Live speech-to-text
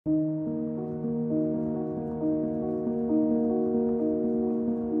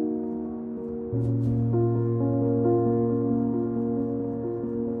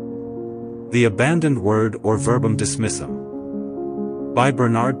The Abandoned Word or Verbum Dismissum. By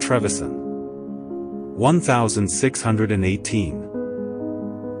Bernard Trevisan.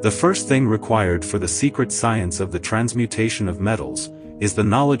 1618. The first thing required for the secret science of the transmutation of metals, is the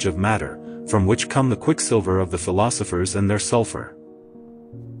knowledge of matter, from which come the quicksilver of the philosophers and their sulfur,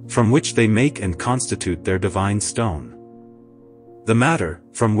 from which they make and constitute their divine stone. The matter,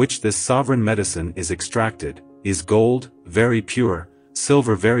 from which this sovereign medicine is extracted, is gold, very pure,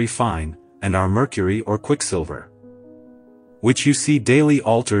 silver very fine, and our mercury or quicksilver, which you see daily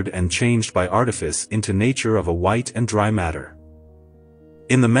altered and changed by artifice into nature of a white and dry matter,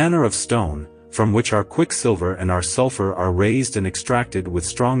 in the manner of stone, from which our quicksilver and our sulfur are raised and extracted with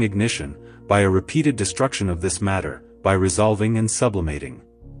strong ignition, by a repeated destruction of this matter, by resolving and sublimating.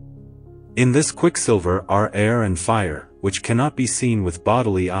 In this quicksilver are air and fire, which cannot be seen with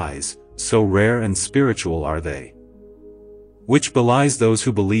bodily eyes, so rare and spiritual are they. Which belies those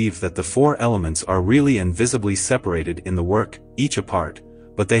who believe that the four elements are really and visibly separated in the work, each apart,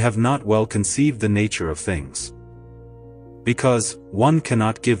 but they have not well conceived the nature of things. Because, one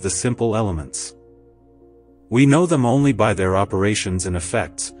cannot give the simple elements. We know them only by their operations and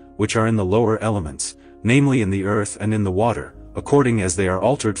effects, which are in the lower elements, namely in the earth and in the water, according as they are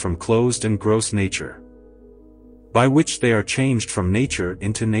altered from closed and gross nature, by which they are changed from nature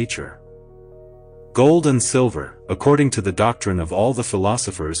into nature. Gold and silver, according to the doctrine of all the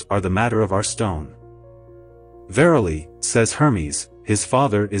philosophers, are the matter of our stone. Verily, says Hermes, his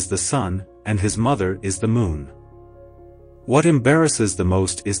father is the sun, and his mother is the moon. What embarrasses the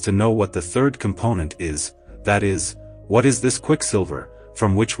most is to know what the third component is, that is, what is this quicksilver,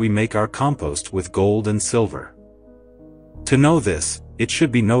 from which we make our compost with gold and silver. To know this, it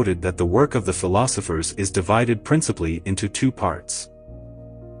should be noted that the work of the philosophers is divided principally into two parts.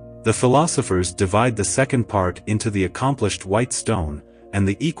 The philosophers divide the second part into the accomplished white stone, and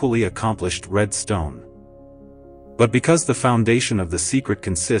the equally accomplished red stone. But because the foundation of the secret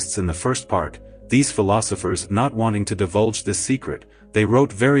consists in the first part, these philosophers not wanting to divulge this secret, they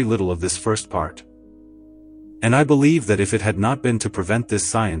wrote very little of this first part. And I believe that if it had not been to prevent this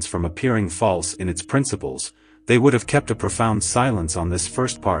science from appearing false in its principles, they would have kept a profound silence on this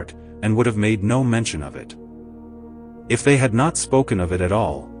first part, and would have made no mention of it. If they had not spoken of it at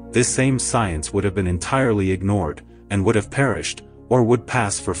all, this same science would have been entirely ignored, and would have perished, or would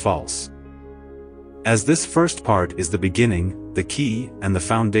pass for false. As this first part is the beginning, the key, and the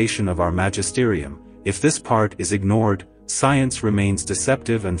foundation of our magisterium, if this part is ignored, science remains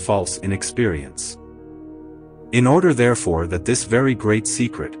deceptive and false in experience. In order therefore that this very great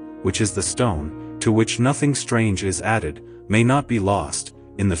secret, which is the stone, to which nothing strange is added, may not be lost,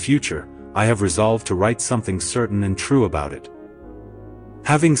 in the future, I have resolved to write something certain and true about it.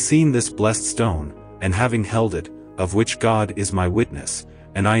 Having seen this blessed stone, and having held it, of which God is my witness,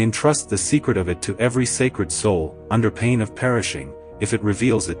 and I entrust the secret of it to every sacred soul, under pain of perishing, if it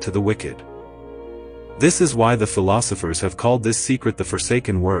reveals it to the wicked. This is why the philosophers have called this secret the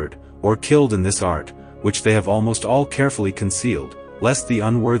forsaken word, or killed in this art, which they have almost all carefully concealed, lest the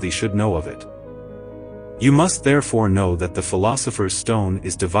unworthy should know of it. You must therefore know that the philosopher's stone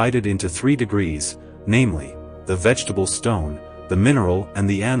is divided into 3 degrees, namely, the vegetable stone, the mineral and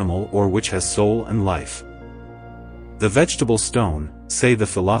the animal, or which has soul and life. The vegetable stone, say the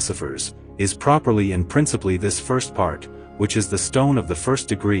philosophers, is properly and principally this first part, which is the stone of the first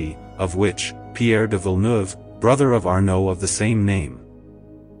degree, of which Pierre de Villeneuve, brother of Arnaud of the same name,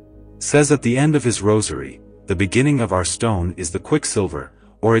 says at the end of his rosary, the beginning of our stone is the quicksilver,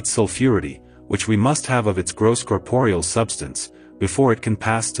 or its sulphurity, which we must have of its gross corporeal substance, before it can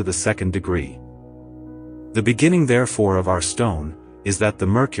pass to the second degree. The beginning therefore of our stone, is that the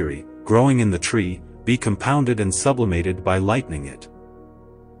mercury, growing in the tree, be compounded and sublimated by lightening it.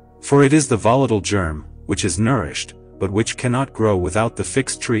 For it is the volatile germ, which is nourished, but which cannot grow without the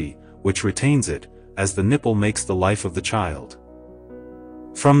fixed tree, which retains it, as the nipple makes the life of the child.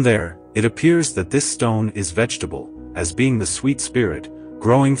 From there, it appears that this stone is vegetable, as being the sweet spirit,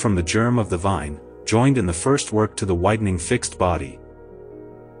 growing from the germ of the vine, joined in the first work to the whitening fixed body.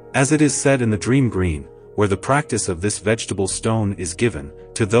 As it is said in the Dream Green, where the practice of this vegetable stone is given,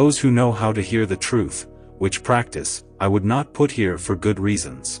 to those who know how to hear the truth, which practice, I would not put here for good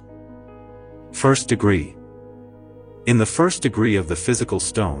reasons. First degree. In the first degree of the physical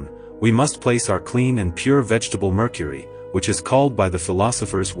stone, we must place our clean and pure vegetable mercury, which is called by the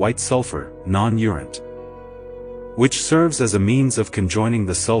philosophers white sulfur, non-urent, which serves as a means of conjoining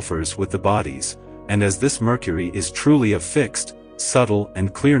the sulfurs with the bodies, and as this mercury is truly of fixed, subtle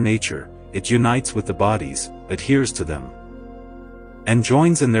and clear nature, it unites with the bodies, adheres to them, and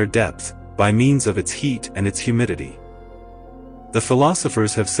joins in their depth, by means of its heat and its humidity. The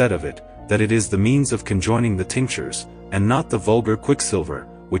philosophers have said of it, that it is the means of conjoining the tinctures, and not the vulgar quicksilver,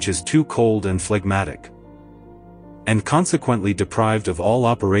 which is too cold and phlegmatic, and consequently deprived of all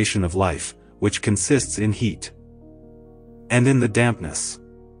operation of life, which consists in heat and in the dampness.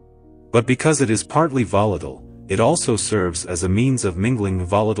 But because it is partly volatile, it also serves as a means of mingling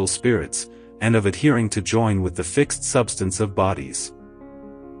volatile spirits, and of adhering to join with the fixed substance of bodies.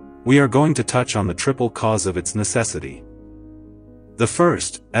 We are going to touch on the triple cause of its necessity. The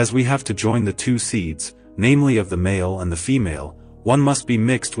first, as we have to join the two seeds, namely of the male and the female, one must be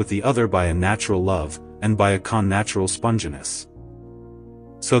mixed with the other by a natural love, and by a connatural sponginess.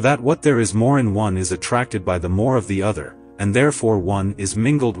 So that what there is more in one is attracted by the more of the other, and therefore one is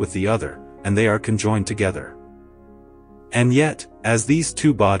mingled with the other, and they are conjoined together. And yet, as these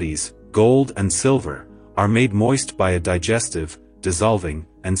two bodies, gold and silver, are made moist by a digestive, dissolving,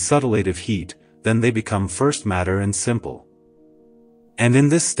 and subtlative heat, then they become first matter and simple. And in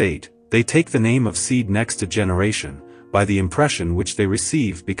this state, they take the name of seed next to generation, by the impression which they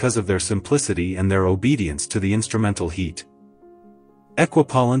receive because of their simplicity and their obedience to the instrumental heat,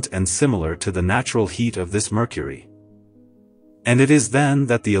 equipollent and similar to the natural heat of this mercury. And it is then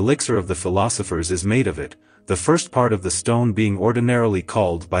that the elixir of the philosophers is made of it, the first part of the stone being ordinarily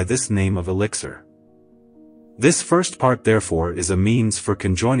called by this name of elixir. This first part therefore is a means for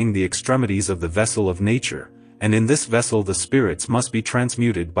conjoining the extremities of the vessel of nature, and in this vessel the spirits must be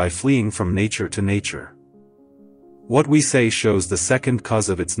transmuted by fleeing from nature to nature. What we say shows the second cause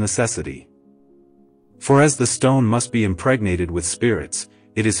of its necessity. For as the stone must be impregnated with spirits,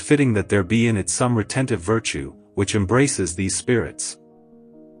 it is fitting that there be in it some retentive virtue, which embraces these spirits,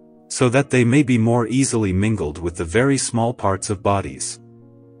 so that they may be more easily mingled with the very small parts of bodies.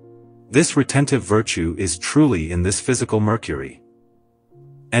 This retentive virtue is truly in this physical mercury.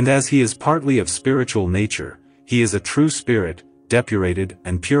 And as he is partly of spiritual nature, he is a true spirit, depurated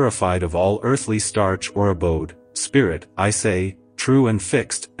and purified of all earthly starch or abode, spirit, I say, true and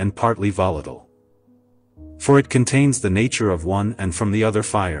fixed, and partly volatile. For it contains the nature of one and from the other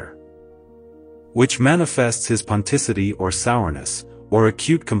fire, which manifests his ponticity or sourness, or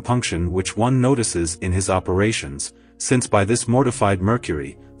acute compunction which one notices in his operations, since by this mortified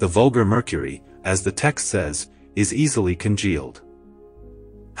mercury, the vulgar mercury, as the text says, is easily congealed.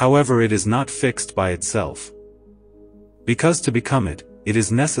 However, it is not fixed by itself, because to become it, it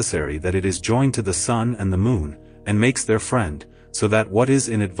is necessary that it is joined to the sun and the moon, and makes their friend, so that what is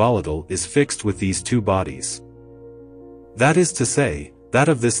in it volatile is fixed with these two bodies. That is to say, that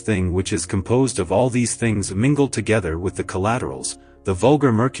of this thing which is composed of all these things mingled together with the collaterals, the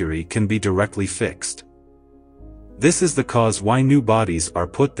vulgar mercury can be directly fixed. This is the cause why new bodies are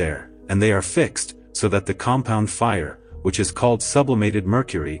put there, and they are fixed, so that the compound fire, which is called sublimated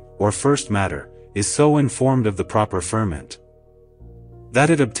mercury, or first matter, is so informed of the proper ferment, that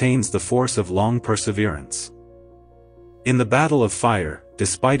it obtains the force of long perseverance in the battle of fire,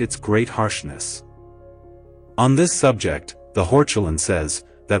 despite its great harshness. On this subject, the Hortulon says,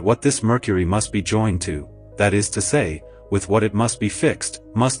 that what this mercury must be joined to, that is to say, with what it must be fixed,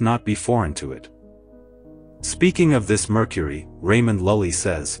 must not be foreign to it. Speaking of this mercury, Raymond Lully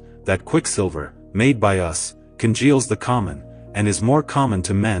says, that quicksilver, made by us, congeals the common, and is more common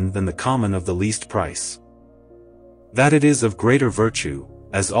to men than the common of the least price. That it is of greater virtue,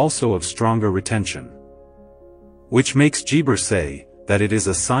 as also of stronger retention. Which makes Geber say, that it is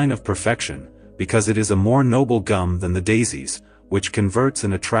a sign of perfection, because it is a more noble gum than the daisies, which converts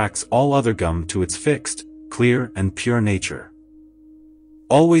and attracts all other gum to its fixed, clear and pure nature.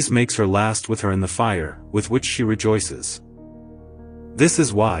 Always makes her last with her in the fire, with which she rejoices. This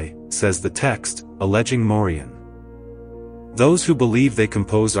is why, says the text, alleging Morian, those who believe they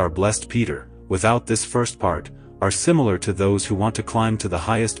compose our blessed Peter, without this first part, are similar to those who want to climb to the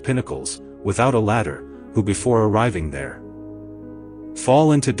highest pinnacles, without a ladder, who before arriving there,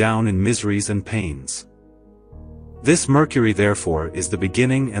 fall into down in miseries and pains. This mercury therefore is the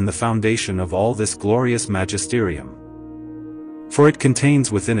beginning and the foundation of all this glorious magisterium. For it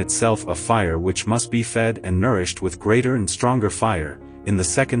contains within itself a fire which must be fed and nourished with greater and stronger fire, in the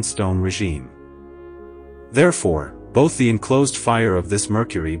second stone regime. Therefore, both the enclosed fire of this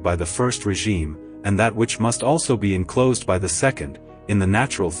mercury by the first regime, and that which must also be enclosed by the second, in the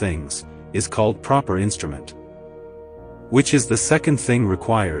natural things, is called proper instrument, which is the second thing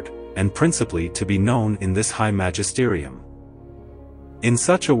required, and principally to be known in this high magisterium, in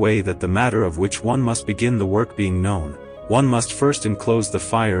such a way that the matter of which one must begin the work being known, one must first enclose the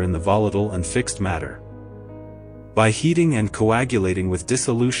fire in the volatile and fixed matter, by heating and coagulating with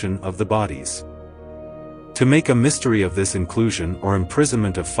dissolution of the bodies. To make a mystery of this inclusion or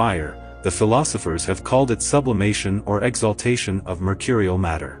imprisonment of fire, the philosophers have called it sublimation or exaltation of mercurial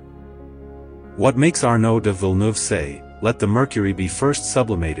matter. What makes Arnaud de Villeneuve say, "Let the mercury be first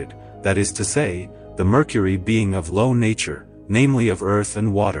sublimated," that is to say, the mercury being of low nature, namely of earth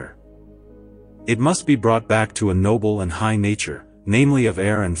and water. It must be brought back to a noble and high nature, namely of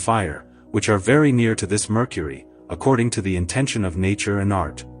air and fire, which are very near to this mercury, according to the intention of nature and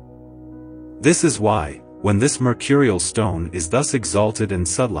art. This is why, when this mercurial stone is thus exalted and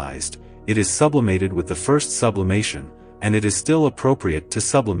subtilized, it is sublimated with the first sublimation, and it is still appropriate to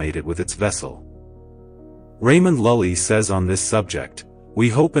sublimate it with its vessel. Raymond Lully says on this subject, "We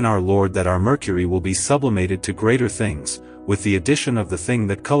hope in our Lord that our mercury will be sublimated to greater things, with the addition of the thing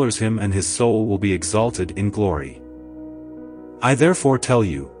that colors him, and his soul will be exalted in glory. I therefore tell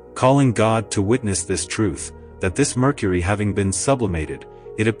you, calling God to witness this truth, that this mercury having been sublimated,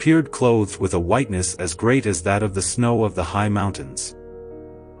 it appeared clothed with a whiteness as great as that of the snow of the high mountains.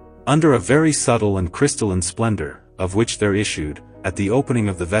 Under a very subtle and crystalline splendor, of which there issued, at the opening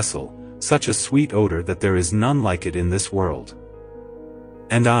of the vessel, such a sweet odor that there is none like it in this world.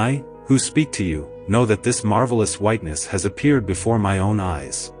 And I, who speak to you, know that this marvelous whiteness has appeared before my own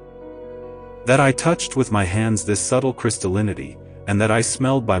eyes. That I touched with my hands this subtle crystallinity, and that I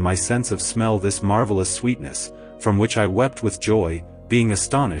smelled by my sense of smell this marvelous sweetness, from which I wept with joy, being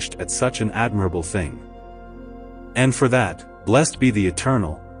astonished at such an admirable thing. And for that, blessed be the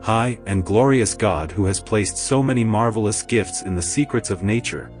eternal, high, and glorious God who has placed so many marvelous gifts in the secrets of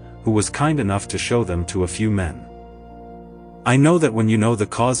nature, who was kind enough to show them to a few men. I know that when you know the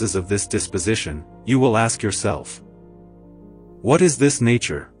causes of this disposition, you will ask yourself, what is this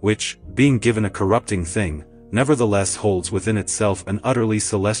nature, which, being given a corrupting thing, nevertheless holds within itself an utterly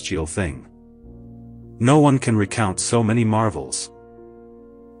celestial thing? No one can recount so many marvels.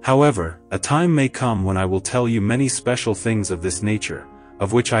 However, a time may come when I will tell you many special things of this nature,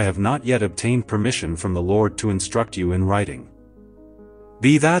 of which I have not yet obtained permission from the Lord to instruct you in writing.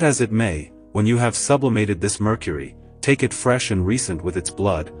 Be that as it may, when you have sublimated this mercury, take it fresh and recent with its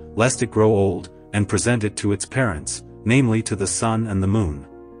blood, lest it grow old, and present it to its parents, namely to the sun and the moon.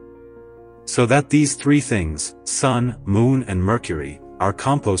 So that these three things, sun, moon and mercury, our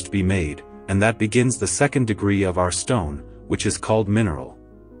compost be made, and that begins the second degree of our stone, which is called mineral.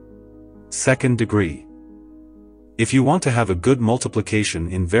 Second degree. If you want to have a good multiplication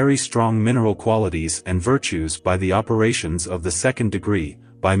in very strong mineral qualities and virtues by the operations of the second degree,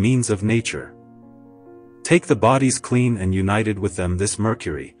 by means of nature, take the bodies clean and united with them this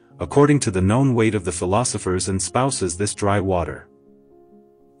mercury, according to the known weight of the philosophers, and spouses this dry water,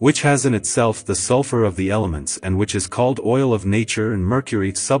 which has in itself the sulfur of the elements, and which is called oil of nature, and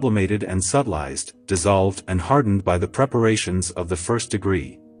mercury sublimated and subtilized, dissolved and hardened by the preparations of the first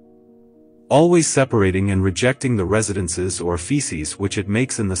degree, always separating and rejecting the residences or feces which it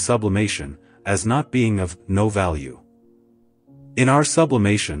makes in the sublimation, as not being of no value. In our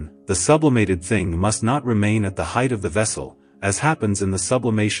sublimation, the sublimated thing must not remain at the height of the vessel, as happens in the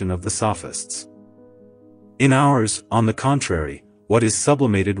sublimation of the sophists. In ours, on the contrary, what is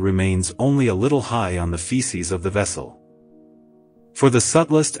sublimated remains only a little high on the feces of the vessel. For the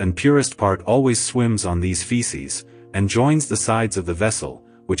subtlest and purest part always swims on these feces, and joins the sides of the vessel,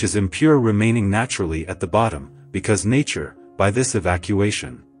 which is impure, remaining naturally at the bottom, because nature, by this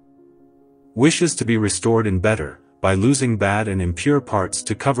evacuation, wishes to be restored in better, by losing bad and impure parts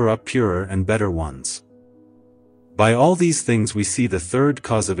to cover up purer and better ones. By all these things we see the third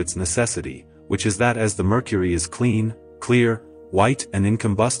cause of its necessity, which is that as the mercury is clean, clear, white and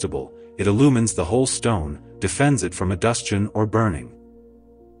incombustible, it illumines the whole stone, defends it from adustion or burning,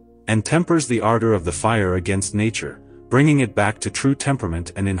 and tempers the ardor of the fire against nature, bringing it back to true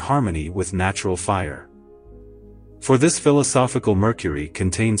temperament and in harmony with natural fire. For this philosophical mercury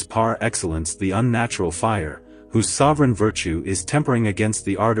contains par excellence the unnatural fire, whose sovereign virtue is tempering against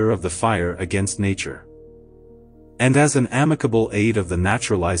the ardor of the fire against nature. And as an amicable aid of the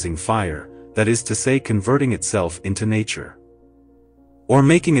naturalizing fire, that is to say, converting itself into nature, or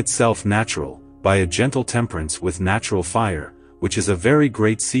making itself natural, by a gentle temperance with natural fire, which is a very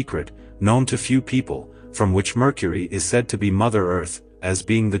great secret, known to few people, from which mercury is said to be Mother Earth, as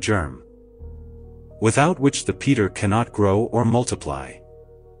being the germ, without which the peter cannot grow or multiply.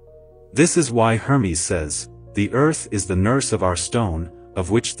 This is why Hermes says, "The earth is the nurse of our stone,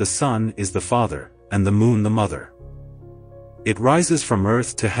 of which the sun is the father, and the moon the mother. It rises from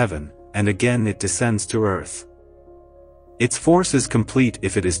earth to heaven, and again it descends to earth. Its force is complete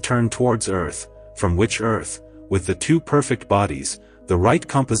if it is turned towards earth, from which earth, with the two perfect bodies, the right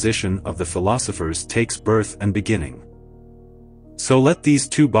composition of the philosophers, takes birth and beginning. So let these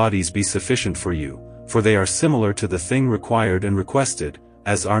two bodies be sufficient for you, for they are similar to the thing required and requested,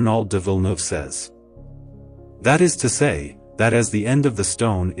 as Arnaud de Villeneuve says. That is to say, that as the end of the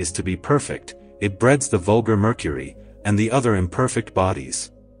stone is to be perfect, it breeds the vulgar mercury, and the other imperfect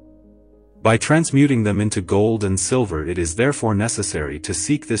bodies. By transmuting them into gold and silver, it is therefore necessary to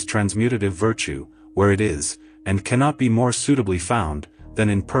seek this transmutative virtue, where it is, and cannot be more suitably found, than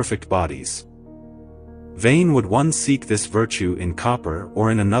in perfect bodies. Vain would one seek this virtue in copper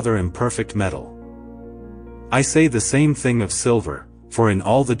or in another imperfect metal. I say the same thing of silver, for in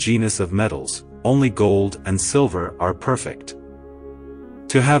all the genus of metals, only gold and silver are perfect.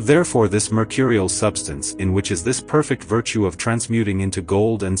 To have therefore this mercurial substance in which is this perfect virtue of transmuting into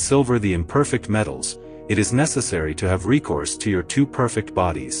gold and silver the imperfect metals, it is necessary to have recourse to your two perfect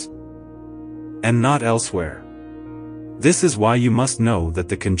bodies, and not elsewhere. This is why you must know that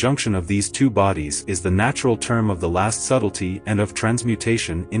the conjunction of these two bodies is the natural term of the last subtlety and of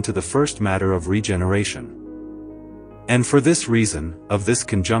transmutation into the first matter of regeneration. And for this reason, of this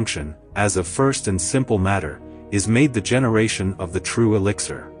conjunction, as of first and simple matter, is made the generation of the true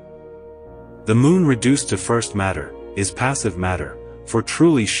elixir. The moon reduced to first matter, is passive matter, for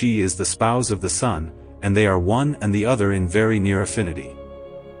truly she is the spouse of the sun, and they are one and the other in very near affinity.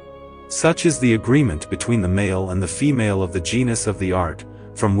 Such is the agreement between the male and the female of the genus of the art,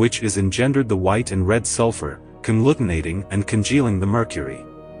 from which is engendered the white and red sulfur, conglutinating and congealing the mercury.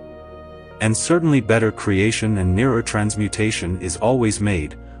 And certainly better creation and nearer transmutation is always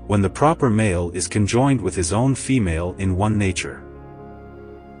made, when the proper male is conjoined with his own female in one nature.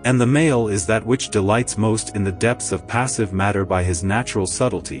 And the male is that which delights most in the depths of passive matter by his natural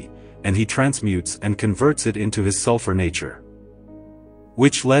subtlety, and he transmutes and converts it into his sulfur nature.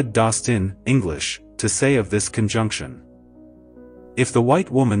 Which led Dostin, English, to say of this conjunction: if the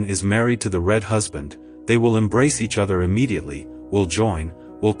white woman is married to the red husband, they will embrace each other immediately, will join,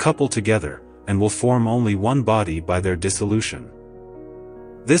 will couple together, and will form only one body by their dissolution.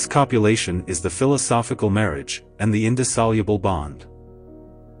 This copulation is the philosophical marriage, and the indissoluble bond.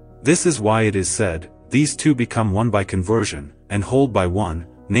 This is why it is said, these two become one by conversion, and hold by one,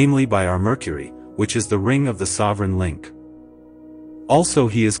 namely by our Mercury, which is the ring of the sovereign link. Also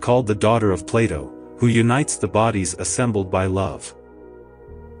he is called the daughter of Plato, who unites the bodies assembled by love.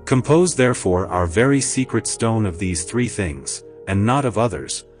 Compose therefore our very secret stone of these three things, and not of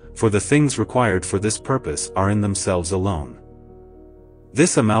others, for the things required for this purpose are in themselves alone.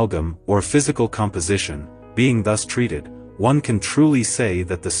 This amalgam, or physical composition, being thus treated, one can truly say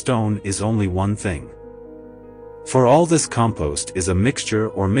that the stone is only one thing. For all this compost is a mixture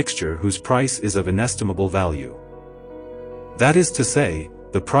or mixture whose price is of inestimable value. That is to say,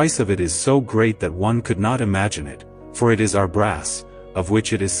 the price of it is so great that one could not imagine it, for it is our brass, of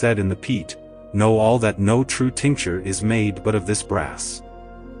which it is said in the Pete, know all that no true tincture is made but of this brass.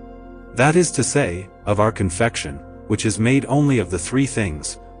 That is to say, of our confection, which is made only of the three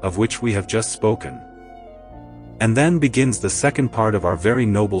things, of which we have just spoken. And then begins the second part of our very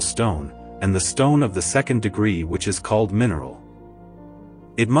noble stone, and the stone of the second degree which is called mineral.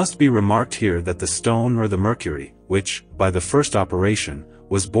 It must be remarked here that the stone or the mercury, which, by the first operation,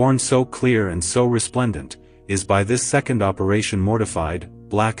 was born so clear and so resplendent, is by this second operation mortified,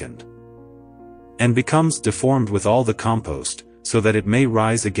 blackened, and becomes deformed with all the compost, so that it may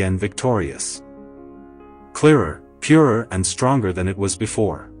rise again victorious, clearer, purer and stronger than it was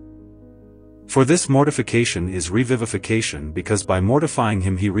before. For this mortification is revivification, because by mortifying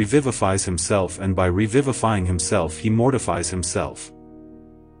him he revivifies himself, and by revivifying himself he mortifies himself.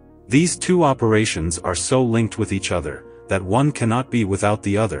 These two operations are so linked with each other, that one cannot be without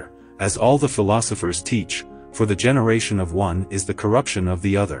the other, as all the philosophers teach, for the generation of one is the corruption of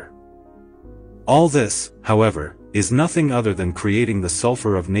the other. All this, however, is nothing other than creating the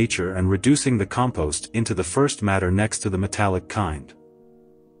sulfur of nature and reducing the compost into the first matter next to the metallic kind.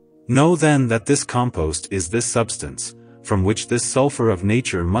 Know then that this compost is this substance, from which this sulfur of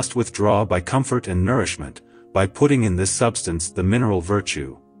nature must withdraw by comfort and nourishment, by putting in this substance the mineral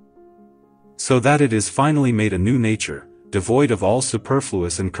virtue, so that it is finally made a new nature, devoid of all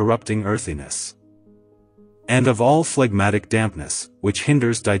superfluous and corrupting earthiness, and of all phlegmatic dampness, which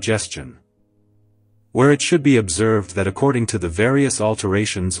hinders digestion. Where it should be observed that according to the various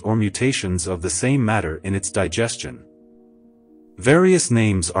alterations or mutations of the same matter in its digestion, various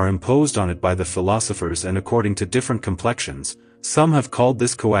names are imposed on it by the philosophers, and according to different complexions, some have called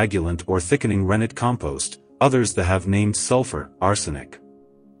this coagulant or thickening rennet compost, others the have named sulfur, arsenic,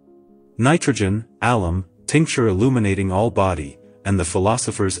 nitrogen, alum, tincture illuminating all body, and the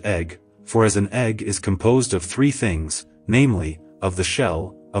philosopher's egg, for as an egg is composed of three things, namely, of the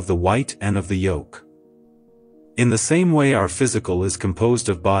shell, of the white and of the yolk. In the same way our physical is composed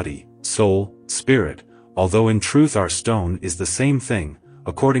of body, soul, spirit, although in truth our stone is the same thing,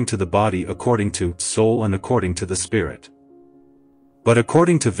 according to the body, according to soul, and according to the spirit. But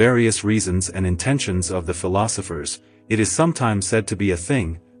according to various reasons and intentions of the philosophers, it is sometimes said to be a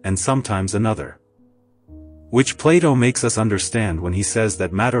thing, and sometimes another. Which Plato makes us understand when he says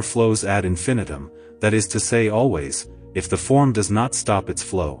that matter flows ad infinitum, that is to say always, if the form does not stop its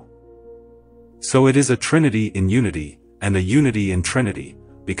flow. So it is a trinity in unity, and a unity in trinity,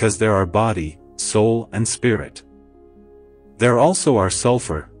 because there are body, soul and spirit. There also are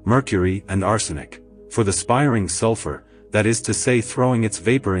sulfur, mercury and arsenic, for the spiring sulfur, that is to say throwing its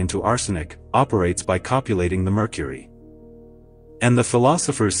vapor into arsenic, operates by copulating the mercury. And the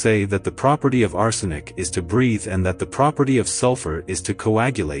philosophers say that the property of arsenic is to breathe and that the property of sulfur is to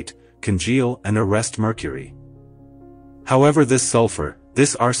coagulate, congeal and arrest mercury. However, this sulfur,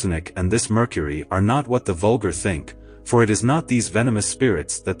 this arsenic and this mercury are not what the vulgar think, for it is not these venomous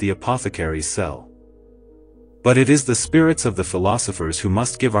spirits that the apothecaries sell. But it is the spirits of the philosophers who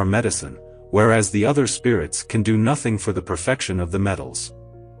must give our medicine, whereas the other spirits can do nothing for the perfection of the metals.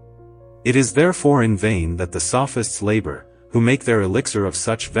 It is therefore in vain that the sophists labor, who make their elixir of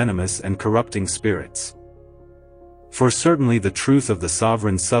such venomous and corrupting spirits. For certainly the truth of the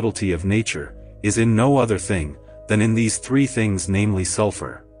sovereign subtlety of nature is in no other thing than in these three things, namely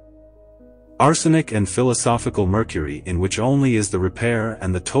sulfur, arsenic and philosophical mercury, in which only is the repair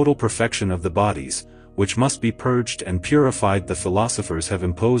and the total perfection of the bodies, which must be purged and purified. The philosophers have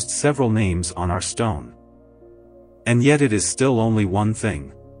imposed several names on our stone. And yet it is still only one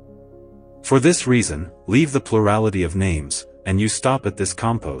thing. For this reason, leave the plurality of names, and you stop at this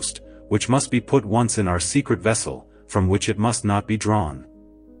compost, which must be put once in our secret vessel, from which it must not be drawn.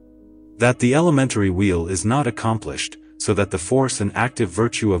 That the elementary wheel is not accomplished, so that the force and active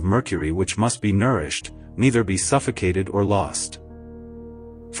virtue of mercury which must be nourished, neither be suffocated or lost.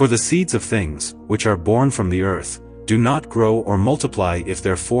 For the seeds of things, which are born from the earth, do not grow or multiply if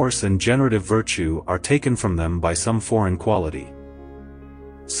their force and generative virtue are taken from them by some foreign quality.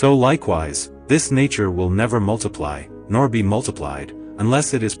 So likewise, this nature will never multiply, nor be multiplied,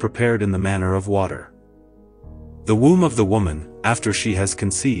 unless it is prepared in the manner of water. The womb of the woman, after she has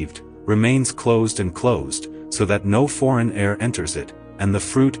conceived, remains closed and closed, so that no foreign air enters it, and the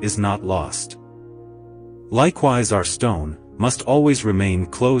fruit is not lost. Likewise our stone must always remain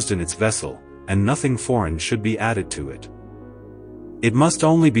closed in its vessel, and nothing foreign should be added to it. It must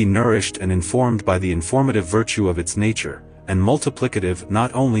only be nourished and informed by the informative virtue of its nature, and multiplicative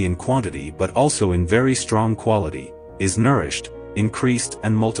not only in quantity but also in very strong quality, is nourished, increased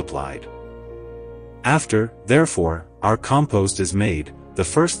and multiplied. After, therefore, our compost is made, the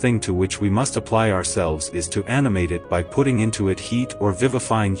first thing to which we must apply ourselves is to animate it by putting into it heat or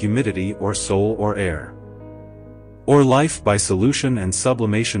vivifying humidity or soul or air. Or life by solution and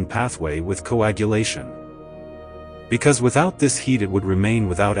sublimation pathway with coagulation. Because without this heat it would remain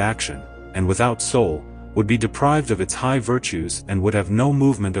without action, and without soul, would be deprived of its high virtues and would have no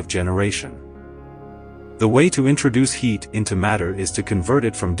movement of generation. The way to introduce heat into matter is to convert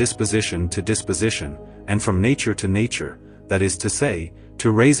it from disposition to disposition, and from nature to nature, that is to say,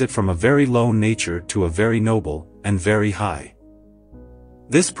 to raise it from a very low nature to a very noble, and very high.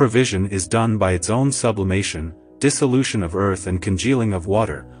 This provision is done by its own sublimation, dissolution of earth and congealing of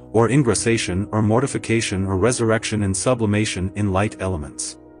water, or ingresation or mortification or resurrection and sublimation in light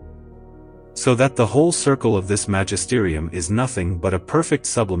elements. So that the whole circle of this magisterium is nothing but a perfect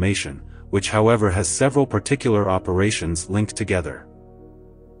sublimation, which however has several particular operations linked together.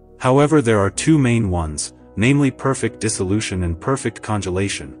 However, there are two main ones, namely perfect dissolution and perfect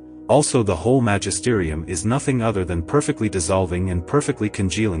congelation. Also the whole magisterium is nothing other than perfectly dissolving and perfectly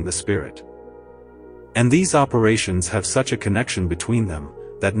congealing the spirit. And these operations have such a connection between them,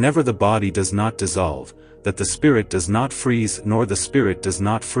 that never the body does not dissolve, that the spirit does not freeze nor the spirit does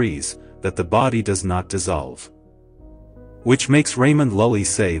not freeze, that the body does not dissolve. Which makes Raymond Lully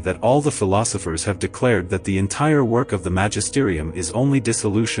say that all the philosophers have declared that the entire work of the magisterium is only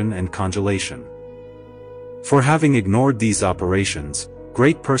dissolution and congelation. For having ignored these operations,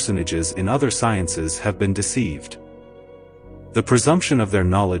 great personages in other sciences have been deceived. The presumption of their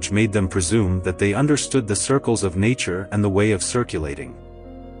knowledge made them presume that they understood the circles of nature and the way of circulating.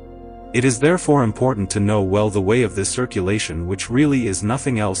 It is therefore important to know well the way of this circulation, which really is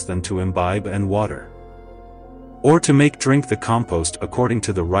nothing else than to imbibe and water. Or to make drink the compost according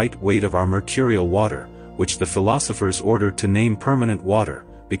to the right weight of our mercurial water, which the philosophers ordered to name permanent water,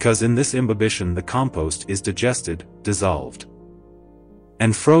 because in this imbibition the compost is digested, dissolved,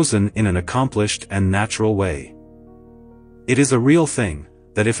 and frozen in an accomplished and natural way. It is a real thing,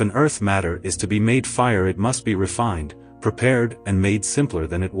 that if an earth matter is to be made fire it must be refined, prepared and made simpler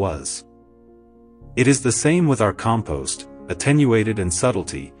than it was. It is the same with our compost, attenuated and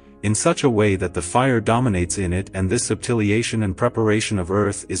subtlety, in such a way that the fire dominates in it, and this subtiliation and preparation of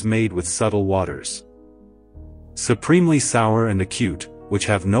earth is made with subtle waters, supremely sour and acute, which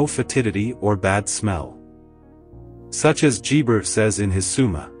have no fetidity or bad smell. Such as Geber says in his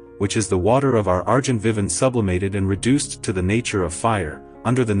Summa, which is the water of our argent vivin sublimated and reduced to the nature of fire,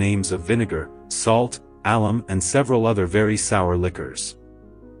 under the names of vinegar, salt, alum and several other very sour liquors.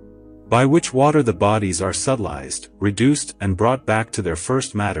 By which water the bodies are subtilized, reduced and brought back to their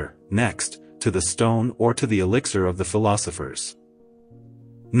first matter, next, to the stone or to the elixir of the philosophers.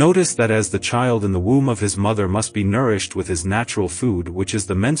 Notice that as the child in the womb of his mother must be nourished with his natural food, which is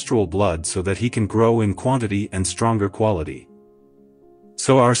the menstrual blood, so that he can grow in quantity and stronger quality,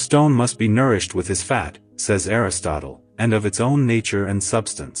 so our stone must be nourished with his fat, says Aristotle, and of its own nature and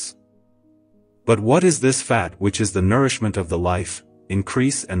substance. But what is this fat which is the nourishment of the life,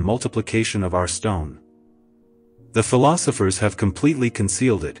 increase and multiplication of our stone? The philosophers have completely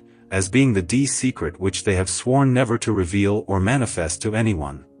concealed it, as being the secret which they have sworn never to reveal or manifest to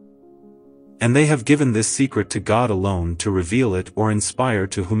anyone. And they have given this secret to God alone to reveal it or inspire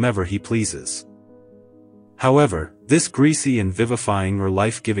to whomever he pleases. However, this greasy and vivifying or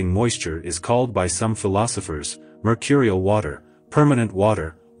life-giving moisture is called by some philosophers, mercurial water, permanent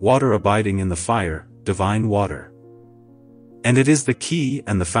water, water abiding in the fire, divine water. And it is the key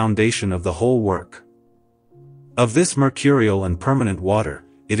and the foundation of the whole work. Of this mercurial and permanent water,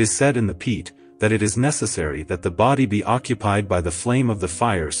 it is said in the Peat, that it is necessary that the body be occupied by the flame of the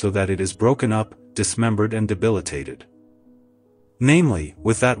fire, so that it is broken up, dismembered and debilitated. Namely,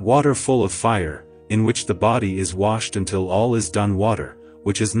 with that water full of fire, in which the body is washed until all is done, water,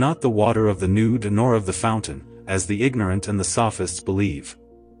 which is not the water of the nude nor of the fountain, as the ignorant and the sophists believe.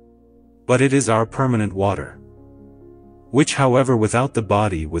 But it is our permanent water, which however without the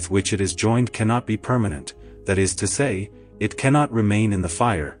body with which it is joined cannot be permanent, that is to say, it cannot remain in the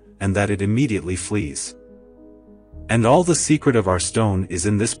fire, and that it immediately flees. And all the secret of our stone is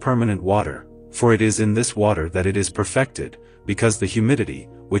in this permanent water, for it is in this water that it is perfected, because the humidity,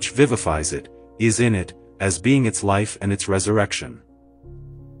 which vivifies it, is in it, as being its life and its resurrection.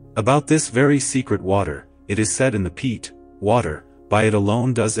 About this very secret water, it is said in the Peat, water, by it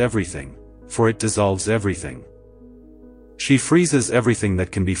alone does everything, for it dissolves everything. She freezes everything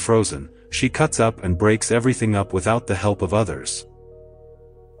that can be frozen, she cuts up and breaks everything up without the help of others.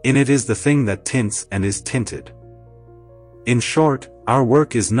 In it is the thing that tints and is tinted. In short, our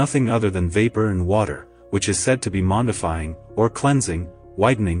work is nothing other than vapor and water, which is said to be modifying, or cleansing,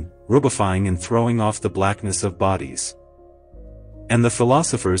 whitening, rubefying and throwing off the blackness of bodies. And the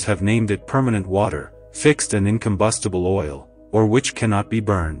philosophers have named it permanent water, fixed and incombustible oil, or which cannot be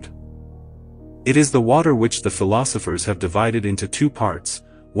burned. It is the water which the philosophers have divided into two parts,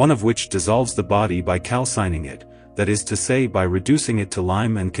 one of which dissolves the body by calcining it, that is to say by reducing it to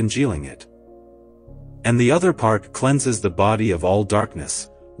lime and congealing it. And the other part cleanses the body of all darkness,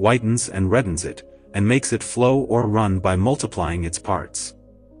 whitens and reddens it, and makes it flow or run by multiplying its parts.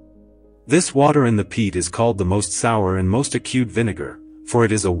 This water in the peat is called the most sour and most acute vinegar, for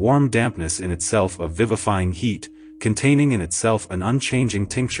it is a warm dampness in itself of vivifying heat, containing in itself an unchanging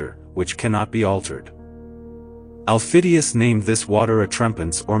tincture, which cannot be altered. Aufidius named this water a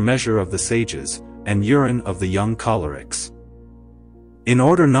trempence or measure of the sages, and urine of the young cholerics. In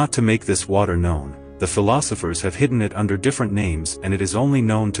order not to make this water known, the philosophers have hidden it under different names, and it is only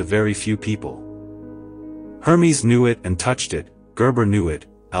known to very few people. Hermes knew it and touched it, Geber knew it,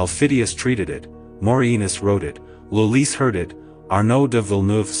 Aufidius treated it, Morienus wrote it, Lullius heard it, Arnaud de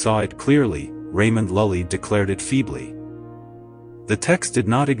Villeneuve saw it clearly, Raymond Lully declared it feebly. The text did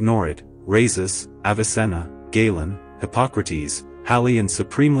not ignore it, Rhasis, Avicenna, Galen, Hippocrates, Halley and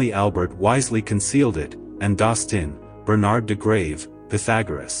supremely Albert wisely concealed it, and d'Austin, Bernard de Grave,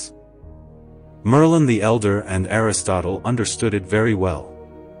 Pythagoras, Merlin the Elder and Aristotle understood it very well.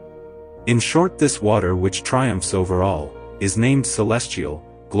 In short, this water which triumphs over all, is named celestial,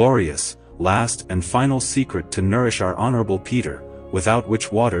 glorious, last and final secret to nourish our honorable Peter, without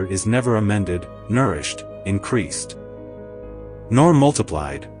which water is never amended, nourished, increased, nor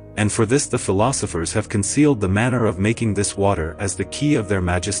multiplied, and for this the philosophers have concealed the manner of making this water as the key of their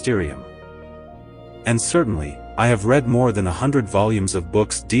magisterium. And certainly, I have read more than 100 volumes of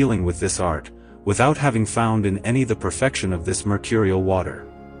books dealing with this art, without having found in any the perfection of this mercurial water.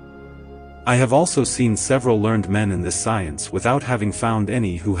 I have also seen several learned men in this science without having found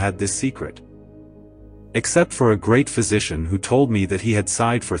any who had this secret, except for a great physician who told me that he had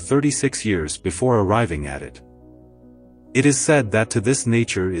sighed for 36 years before arriving at it. It is said that to this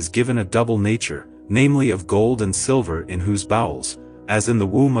nature is given a double nature, namely of gold and silver, in whose bowels, as in the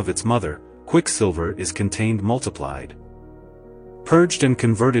womb of its mother, quicksilver is contained multiplied. purged and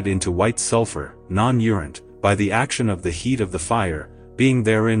converted into white sulfur, non-urent, by the action of the heat of the fire, being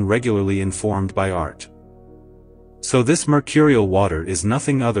therein regularly informed by art. So this mercurial water is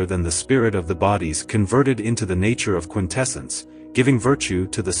nothing other than the spirit of the bodies converted into the nature of quintessence, giving virtue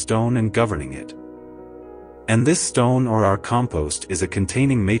to the stone and governing it. And this stone or our compost is a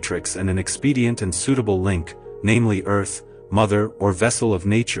containing matrix and an expedient and suitable link, namely earth, mother or vessel of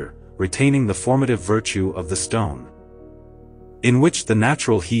nature, retaining the formative virtue of the stone, in which the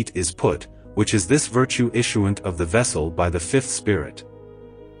natural heat is put, which is this virtue issuant of the vessel by the fifth spirit.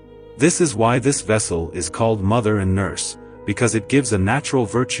 This is why this vessel is called mother and nurse, because it gives a natural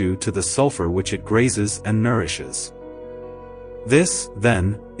virtue to the sulfur which it grazes and nourishes. This,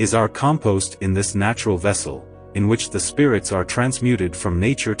 then, is our compost in this natural vessel, in which the spirits are transmuted from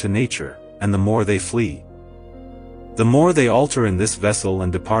nature to nature, and the more they flee, the more they alter in this vessel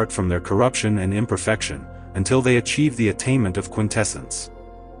and depart from their corruption and imperfection, until they achieve the attainment of quintessence,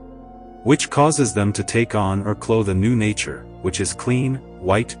 which causes them to take on or clothe a new nature, which is clean,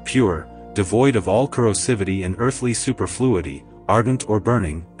 white, pure, devoid of all corrosivity and earthly superfluity, ardent or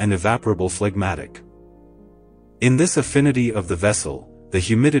burning, and evaporable phlegmatic. In this affinity of the vessel, the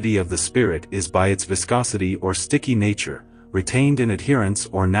humidity of the spirit is by its viscosity or sticky nature, retained in adherence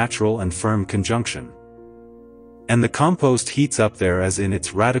or natural and firm conjunction. And the compost heats up there as in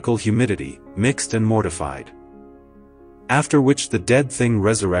its radical humidity, mixed and mortified. After which the dead thing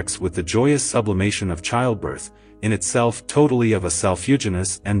resurrects with the joyous sublimation of childbirth, in itself totally of a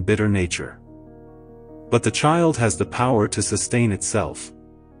sulfuginous and bitter nature. But the child has the power to sustain itself.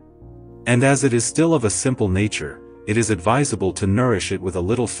 And as it is still of a simple nature, it is advisable to nourish it with a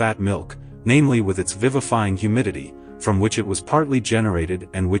little fat milk, namely with its vivifying humidity, from which it was partly generated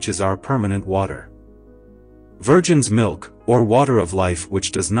and which is our permanent water. Virgin's milk, or water of life,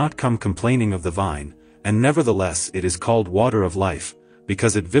 which does not come complaining of the vine, and nevertheless it is called water of life,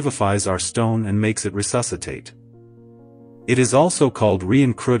 because it vivifies our stone and makes it resuscitate. It is also called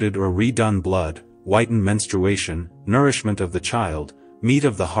reincruded or redone blood, whitened menstruation, nourishment of the child, meat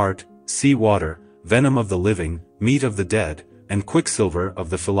of the heart, sea water, venom of the living, meat of the dead, and quicksilver of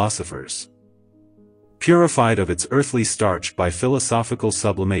the philosophers, purified of its earthly starch by philosophical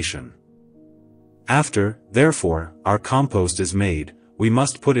sublimation. After, therefore, our compost is made, we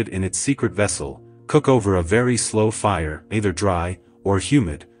must put it in its secret vessel, cook over a very slow fire, either dry or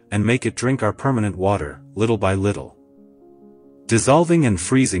humid, and make it drink our permanent water, little by little, dissolving and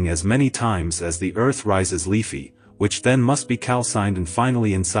freezing as many times as the earth rises leafy, which then must be calcined and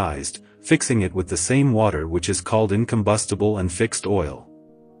finally incised, fixing it with the same water which is called incombustible and fixed oil,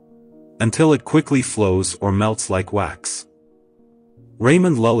 until it quickly flows or melts like wax.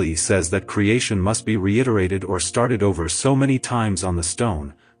 Raymond Lully says that creation must be reiterated or started over so many times on the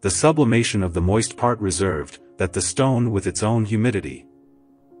stone, the sublimation of the moist part reserved, that the stone with its own humidity,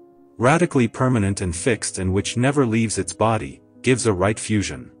 radically permanent and fixed and which never leaves its body, gives a right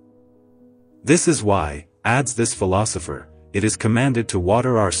fusion. This is why, adds this philosopher, it is commanded to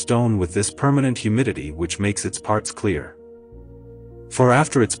water our stone with this permanent humidity which makes its parts clear. For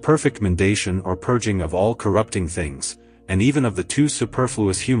after its perfect mendation or purging of all corrupting things, and even of the two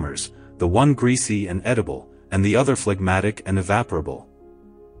superfluous humors, the one greasy and edible, and the other phlegmatic and evaporable,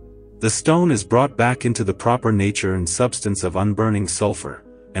 the stone is brought back into the proper nature and substance of unburning sulfur,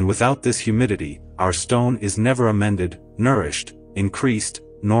 and without this humidity, our stone is never amended, nourished, increased,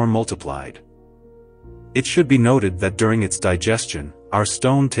 nor multiplied. It should be noted that during its digestion, our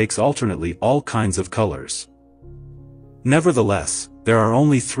stone takes alternately all kinds of colors. Nevertheless, there are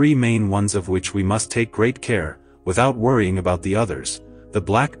only three main ones of which we must take great care, without worrying about the others: the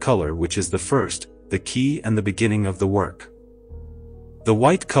black color, which is the first, the key and the beginning of the work; the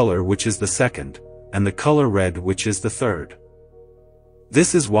white color, which is the second; and the color red, which is the third.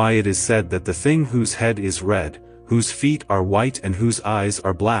 This is why it is said that the thing whose head is red, whose feet are white and whose eyes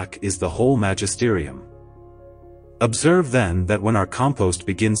are black is the whole magisterium. Observe then that when our compost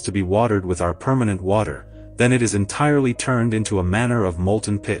begins to be watered with our permanent water, then it is entirely turned into a manner of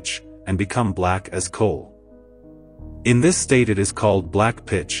molten pitch, and become black as coal. In this state it is called black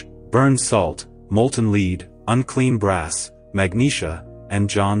pitch, burned salt, molten lead, unclean brass, magnesia, and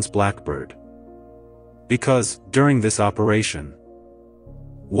John's blackbird. Because, during this operation,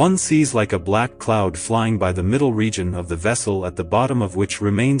 one sees like a black cloud flying by the middle region of the vessel, at the bottom of which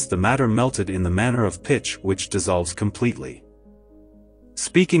remains the matter melted in the manner of pitch, which dissolves completely.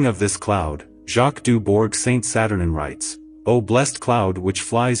 Speaking of this cloud, Jacques du Bourg Saint Saturnin writes, "O blessed cloud which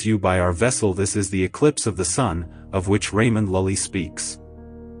flies you by our vessel, this is the eclipse of the sun, of which Raymond Lully speaks.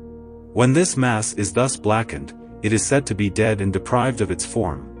 When this mass is thus blackened, it is said to be dead and deprived of its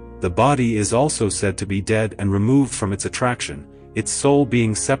form. The body is also said to be dead and removed from its attraction, its soul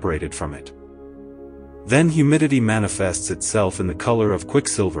being separated from it. Then humidity manifests itself in the color of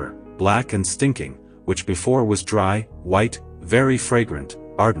quicksilver, black and stinking, which before was dry, white, very fragrant,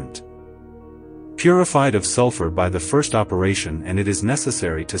 ardent. Purified of sulfur by the first operation, and it is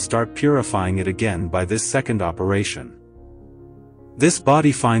necessary to start purifying it again by this second operation. This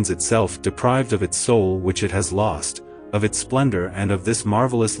body finds itself deprived of its soul which it has lost, of its splendor and of this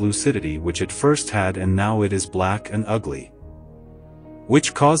marvelous lucidity which it first had, and now it is black and ugly.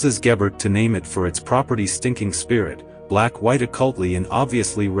 Which causes Gebert to name it for its property stinking spirit, black-white occultly and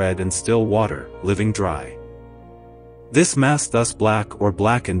obviously red and still water, living dry. This mass thus black or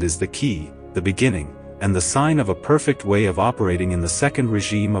blackened is the key, the beginning, and the sign of a perfect way of operating in the second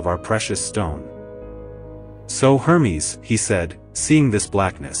regime of our precious stone. So Hermes, he said, seeing this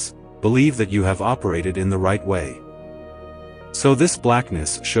blackness, believe that you have operated in the right way. So this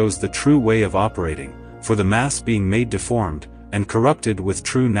blackness shows the true way of operating, for the mass being made deformed, and corrupted with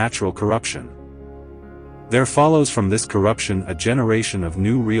true natural corruption. There follows from this corruption a generation of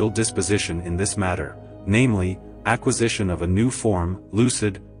new real disposition in this matter, namely, acquisition of a new form,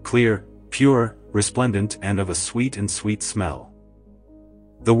 lucid, clear, pure, resplendent, and of a sweet and sweet smell.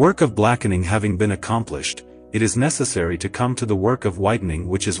 The work of blackening having been accomplished, it is necessary to come to the work of whitening,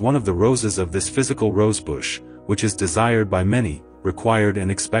 which is one of the roses of this physical rosebush, which is desired by many, required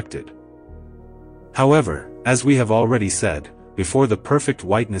and expected. However, as we have already said, before the perfect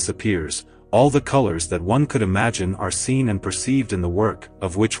whiteness appears, all the colors that one could imagine are seen and perceived in the work,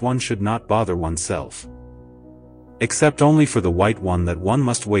 of which one should not bother oneself. Except only for the white one, that one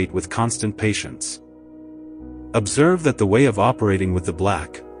must wait with constant patience. Observe that the way of operating with the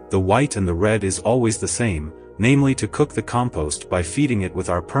black, the white and the red is always the same, namely to cook the compost by feeding it with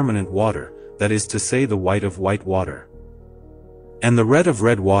our permanent water, that is to say the white of white water. And the red of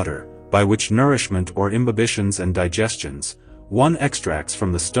red water, by which nourishment or imbibitions and digestions, one extracts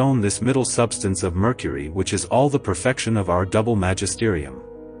from the stone this middle substance of mercury, which is all the perfection of our double magisterium.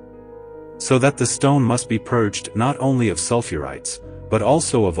 So that the stone must be purged not only of sulfurites, but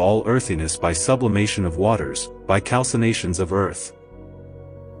also of all earthiness by sublimation of waters, by calcinations of earth,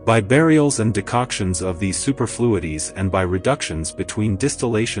 by burials and decoctions of these superfluities, and by reductions between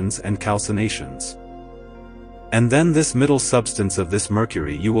distillations and calcinations. And then this middle substance of this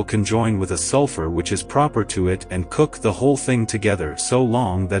mercury you will conjoin with a sulfur which is proper to it, and cook the whole thing together so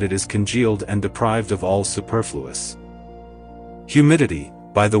long that it is congealed and deprived of all superfluous humidity,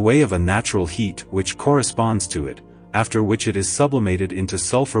 by the way of a natural heat which corresponds to it, after which it is sublimated into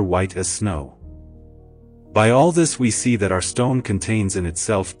sulfur white as snow. By all this we see that our stone contains in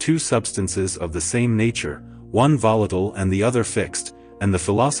itself two substances of the same nature, one volatile and the other fixed, and the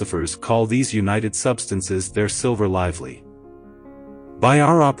philosophers call these united substances their silver lively. By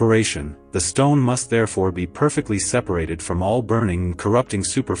our operation, the stone must therefore be perfectly separated from all burning and corrupting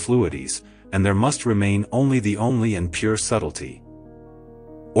superfluities, and there must remain only the only and pure subtlety,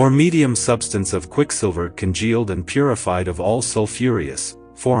 or medium substance of quicksilver, congealed and purified of all sulphureous,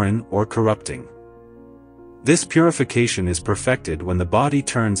 foreign or corrupting. This purification is perfected when the body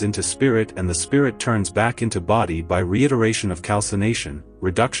turns into spirit and the spirit turns back into body by reiteration of calcination,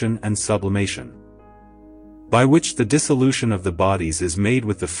 reduction and sublimation, by which the dissolution of the bodies is made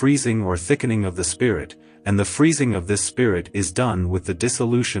with the freezing or thickening of the spirit, and the freezing of this spirit is done with the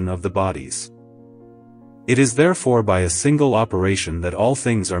dissolution of the bodies. It is therefore by a single operation that all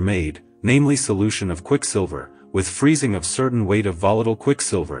things are made, namely solution of quicksilver, with freezing of certain weight of volatile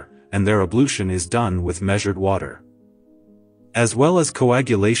quicksilver, and their ablution is done with measured water. As well as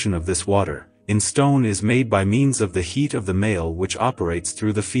coagulation of this water, in stone is made by means of the heat of the male which operates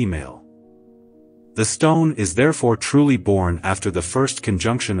through the female. The stone is therefore truly born after the first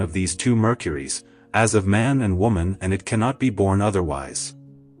conjunction of these two mercuries, as of man and woman, and it cannot be born otherwise.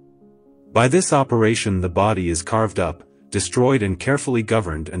 By this operation the body is carved up, destroyed and carefully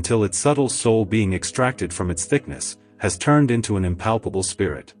governed until its subtle soul, being extracted from its thickness, has turned into an impalpable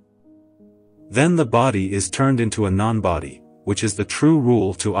spirit. Then the body is turned into a non-body, which is the true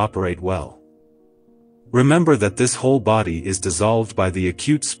rule to operate well. Remember that this whole body is dissolved by the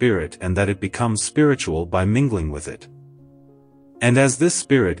acute spirit, and that it becomes spiritual by mingling with it. And as this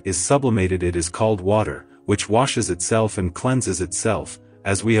spirit is sublimated, it is called water, which washes itself and cleanses itself,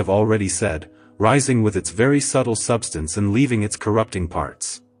 as we have already said, rising with its very subtle substance and leaving its corrupting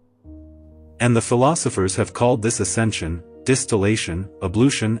parts. And the philosophers have called this ascension, distillation,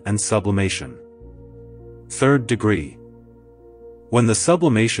 ablution and sublimation. Third degree. When the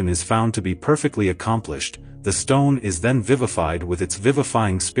sublimation is found to be perfectly accomplished, the stone is then vivified with its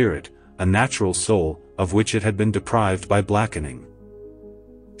vivifying spirit, a natural soul, of which it had been deprived by blackening.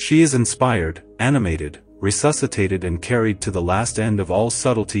 She is inspired, animated, resuscitated and carried to the last end of all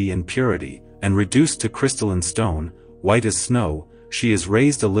subtlety and purity, and reduced to crystalline stone, white as snow, she is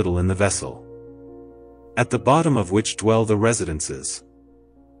raised a little in the vessel, at the bottom of which dwell the residences.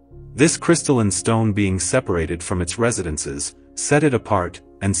 This crystalline stone being separated from its residences, set it apart,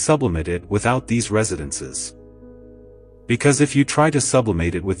 and sublimate it without these residences. Because if you try to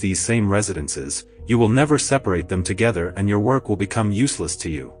sublimate it with these same residences, you will never separate them together and your work will become useless to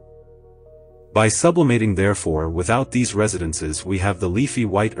you. By sublimating therefore without these residences we have the leafy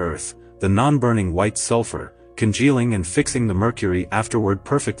white earth, the non-burning white sulfur, congealing and fixing the mercury afterward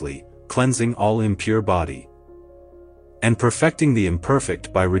perfectly, cleansing all impure body, and perfecting the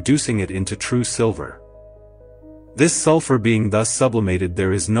imperfect by reducing it into true silver. This sulfur being thus sublimated,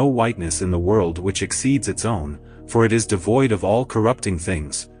 there is no whiteness in the world which exceeds its own, for it is devoid of all corrupting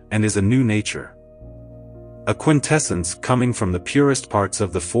things, and is a new nature, a quintessence coming from the purest parts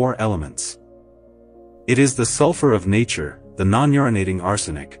of the four elements. It is the sulfur of nature, the non-urinating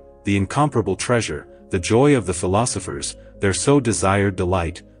arsenic, the incomparable treasure, the joy of the philosophers, their so desired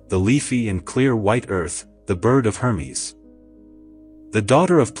delight, the leafy and clear white earth, the bird of Hermes, the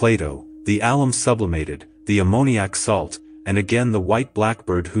daughter of Plato, the alum sublimated, the ammoniac salt, and again the white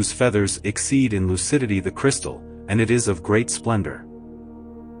blackbird whose feathers exceed in lucidity the crystal, and it is of great splendor,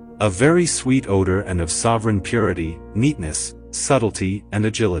 of very sweet odor and of sovereign purity, neatness, subtlety, and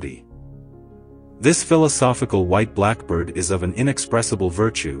agility. This philosophical white blackbird is of an inexpressible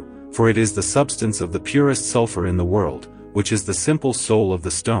virtue, for it is the substance of the purest sulfur in the world, which is the simple soul of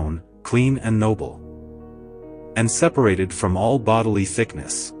the stone, clean and noble, and separated from all bodily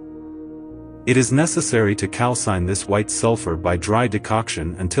thickness. It is necessary to calcine this white sulfur by dry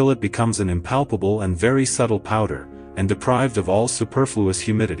decoction until it becomes an impalpable and very subtle powder, and deprived of all superfluous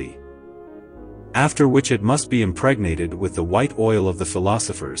humidity. After which it must be impregnated with the white oil of the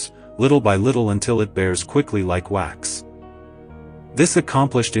philosophers, little by little until it bears quickly like wax. This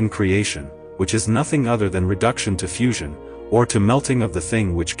accomplished in creation, which is nothing other than reduction to fusion, or to melting of the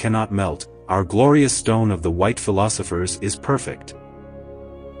thing which cannot melt, our glorious stone of the white philosophers is perfect,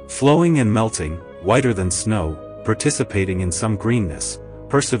 flowing and melting, whiter than snow, participating in some greenness,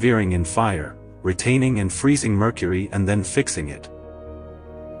 persevering in fire, retaining and freezing mercury and then fixing it,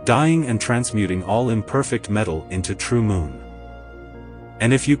 dyeing and transmuting all imperfect metal into true moon.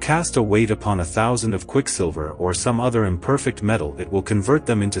 And if you cast a weight upon 1,000 of quicksilver or some other imperfect metal, it will convert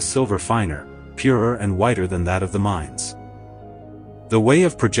them into silver finer, purer and whiter than that of the mines. The way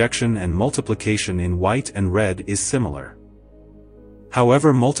of projection and multiplication in white and red is similar.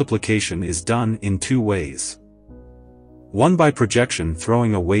 However, multiplication is done in two ways. One by projection,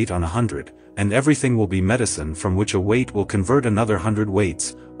 throwing a weight on 100, and everything will be medicine, from which a weight will convert another 100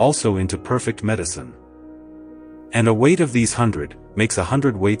 weights, also into perfect medicine. And a weight of these 100, makes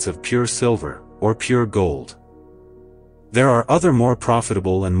 100 weights of pure silver, or pure gold. There are other more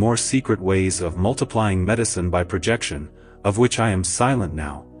profitable and more secret ways of multiplying medicine by projection, of which I am silent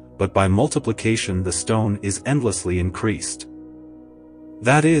now, but by multiplication the stone is endlessly increased.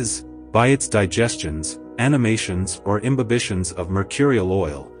 That is, by its digestions, animations or imbibitions of mercurial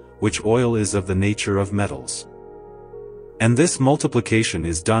oil, which oil is of the nature of metals. And this multiplication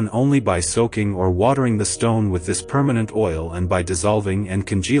is done only by soaking or watering the stone with this permanent oil, and by dissolving and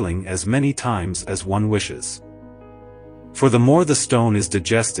congealing as many times as one wishes. For the more the stone is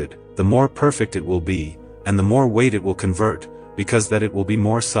digested, the more perfect it will be, and the more weight it will convert, because that it will be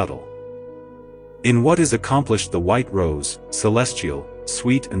more subtle. In what is accomplished the white rose, celestial,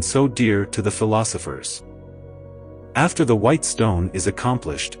 sweet and so dear to the philosophers. After the white stone is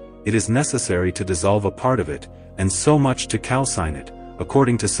accomplished, it is necessary to dissolve a part of it, and so much to calcine it,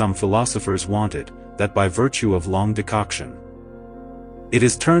 according to some philosophers wanted, that by virtue of long decoction, it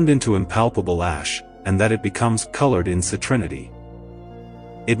is turned into impalpable ash, and that it becomes colored in citrinity.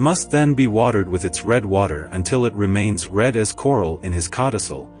 It must then be watered with its red water until it remains red as coral. In his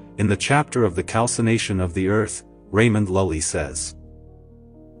codicil, in the chapter of the calcination of the earth, Raymond Lully says,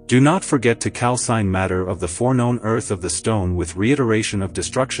 "Do not forget to calcine matter of the foreknown earth of the stone with reiteration of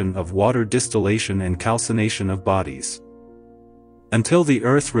destruction of water, distillation and calcination of bodies, until the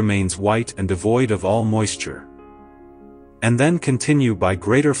earth remains white and devoid of all moisture. And then continue by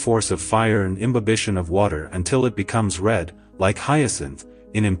greater force of fire and imbibition of water until it becomes red, like hyacinth,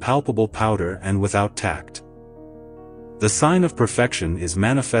 in impalpable powder and without tact. The sign of perfection is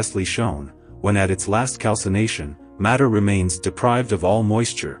manifestly shown, when at its last calcination, matter remains deprived of all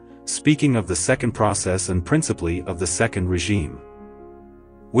moisture," speaking of the second process and principally of the second regime,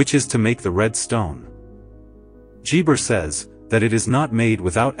 which is to make the red stone. Geber says, that it is not made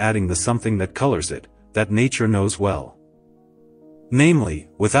without adding the something that colors it, that nature knows well. Namely,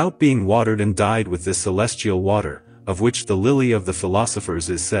 without being watered and dyed with this celestial water, of which the lily of the philosophers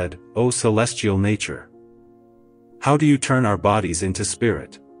is said, O celestial nature! How do you turn our bodies into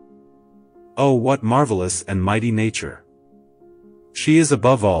spirit? Oh, what marvelous and mighty nature! She is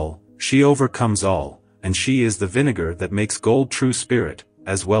above all, she overcomes all, and she is the vinegar that makes gold true spirit,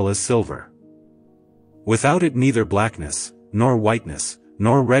 as well as silver. Without it neither blackness, nor whiteness,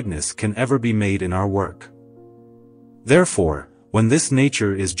 nor redness can ever be made in our work. Therefore, when this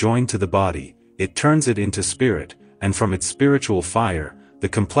nature is joined to the body, it turns it into spirit, and from its spiritual fire, the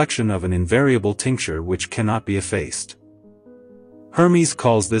complexion of an invariable tincture which cannot be effaced. Hermes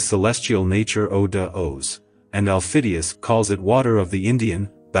calls this celestial nature eau de eaux, and Alphidius calls it water of the Indian,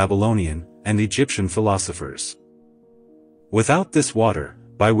 Babylonian, and Egyptian philosophers. Without this water,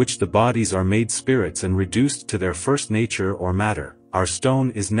 by which the bodies are made spirits and reduced to their first nature or matter, our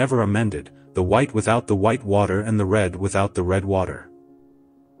stone is never amended, the white without the white water and the red without the red water.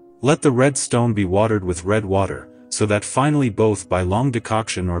 Let the red stone be watered with red water, so that finally both by long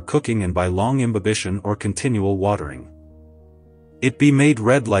decoction or cooking and by long imbibition or continual watering, it be made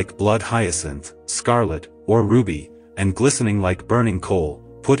red like blood hyacinth, scarlet, or ruby, and glistening like burning coal,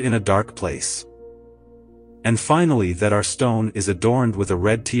 put in a dark place. And finally that our stone is adorned with a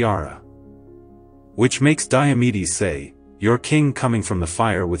red tiara, which makes Diomedes say, Your king coming from the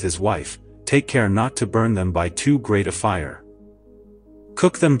fire with his wife, take care not to burn them by too great a fire.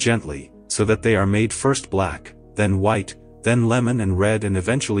 Cook them gently, so that they are made first black, then white, then lemon and red and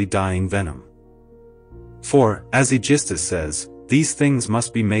eventually dyeing venom. For, as Aegisthus says, these things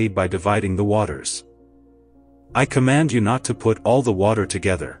must be made by dividing the waters. I command you not to put all the water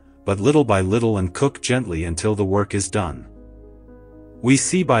together, but little by little and cook gently until the work is done. We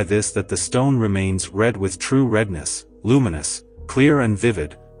see by this that the stone remains red with true redness, luminous, clear and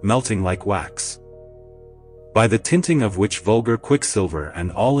vivid, melting like wax. By the tinting of which vulgar quicksilver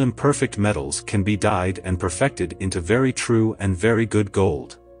and all imperfect metals can be dyed and perfected into very true and very good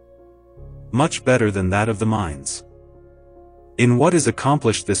gold. Much better than that of the mines. In what is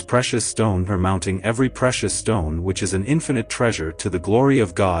accomplished this precious stone surmounting every precious stone which is an infinite treasure to the glory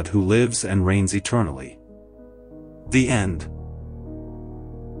of God who lives and reigns eternally. The end.